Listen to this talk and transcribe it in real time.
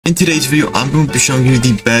In today's video, I'm going to be showing you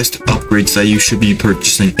the best upgrades that you should be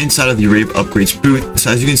purchasing inside of the Rave upgrades booth.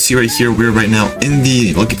 So as you can see right here, we're right now in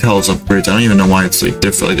the Lucky Tiles upgrades. I don't even know why it's like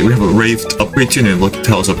different. Like, we have a Rave upgrade too and a Lucky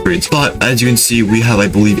Tiles upgrades. But as you can see, we have, I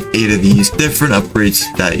believe, 8 of these different upgrades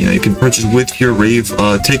that, you can purchase with your Rave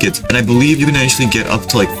tickets. And I believe you can actually get up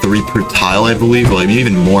to like 3 per tile, I believe, or like maybe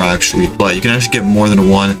even more actually. But you can actually get more than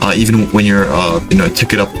 1, even when your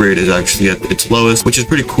ticket upgrade is actually at its lowest, which is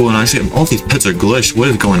pretty cool. And actually, all these pets are glitched. What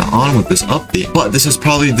is going on with this update? But this is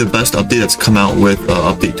probably the best update that's come out with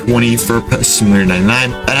update 20 for Pet Simulator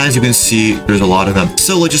 99. And as you can see, there's a lot of them.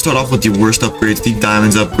 So let's just start off with the worst upgrades, the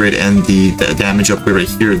diamonds upgrade and the damage upgrade right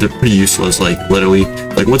here. They're pretty useless. Like literally,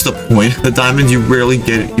 like what's the point? The diamonds, you barely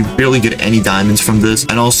get any diamonds from this.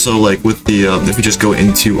 And also like with the if we just go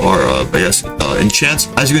into our enchants,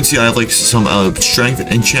 as you can see, I have like some strength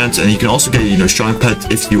enchants, and you can also get strong pets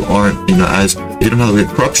if you aren't if you don't have like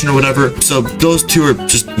corruption or whatever. So those two are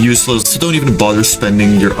just useless, so don't even bother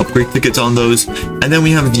spending your upgrade tickets on those. And then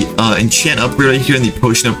we have the enchant upgrade right here and the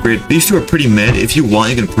potion upgrade. These two are pretty mid. If you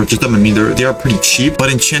want, you can purchase them. I mean, they are pretty cheap,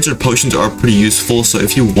 but enchants or potions are pretty useful. So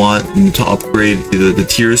if you want to upgrade the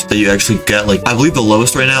tiers that you actually get, like I believe the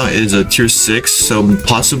lowest right now is a tier 6, so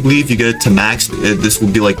possibly if you get it to max, this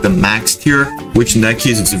will be like the max tier, which in that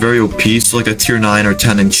case it's very OP. So like a tier 9 or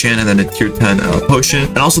 10 enchant and then a tier 10 potion.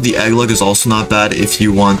 And also the egg luck is also not bad if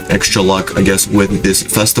you want extra luck, I guess, with this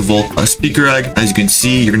festival speaker egg. As you can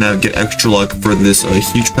see, you're gonna get extra luck for this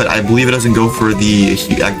huge pet. I believe it doesn't go for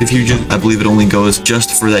the active huge. I believe it only goes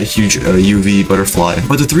just for that huge UV butterfly.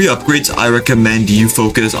 But the 3 upgrades I recommend you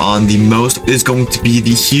focus on the most is going to be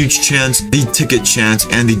the huge chance, the ticket chance,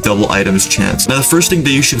 and the double items chance. Now the first thing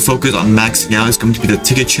that you should focus on maxing out is going to be the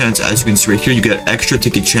ticket chance. As you can see right here, you get extra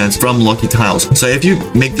ticket chance from Lucky Tiles. So if you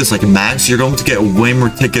make this like max, you're going to get way more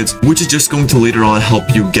tickets, which is just going to later on help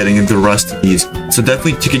you getting the rest of these. So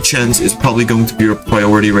definitely ticket chance is probably going to be your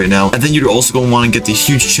priority right now. And then you're also going to want to get the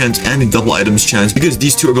huge chance and the double items chance, because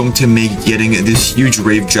these two are going to make getting this huge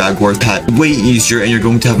Rave Jaguar pet way easier, and you're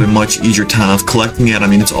going to have a much easier time of collecting it. I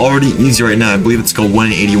mean, it's already easy right now. I believe it's got 1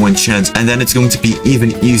 in 81 chance, and then it's going to be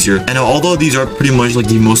even easier. And although these are pretty much like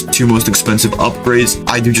the two most expensive upgrades,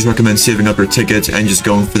 I do just recommend saving up your tickets and just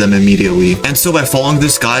going for them immediately. And so by following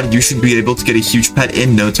this guide, you should be able to get a huge pet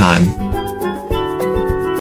in no time.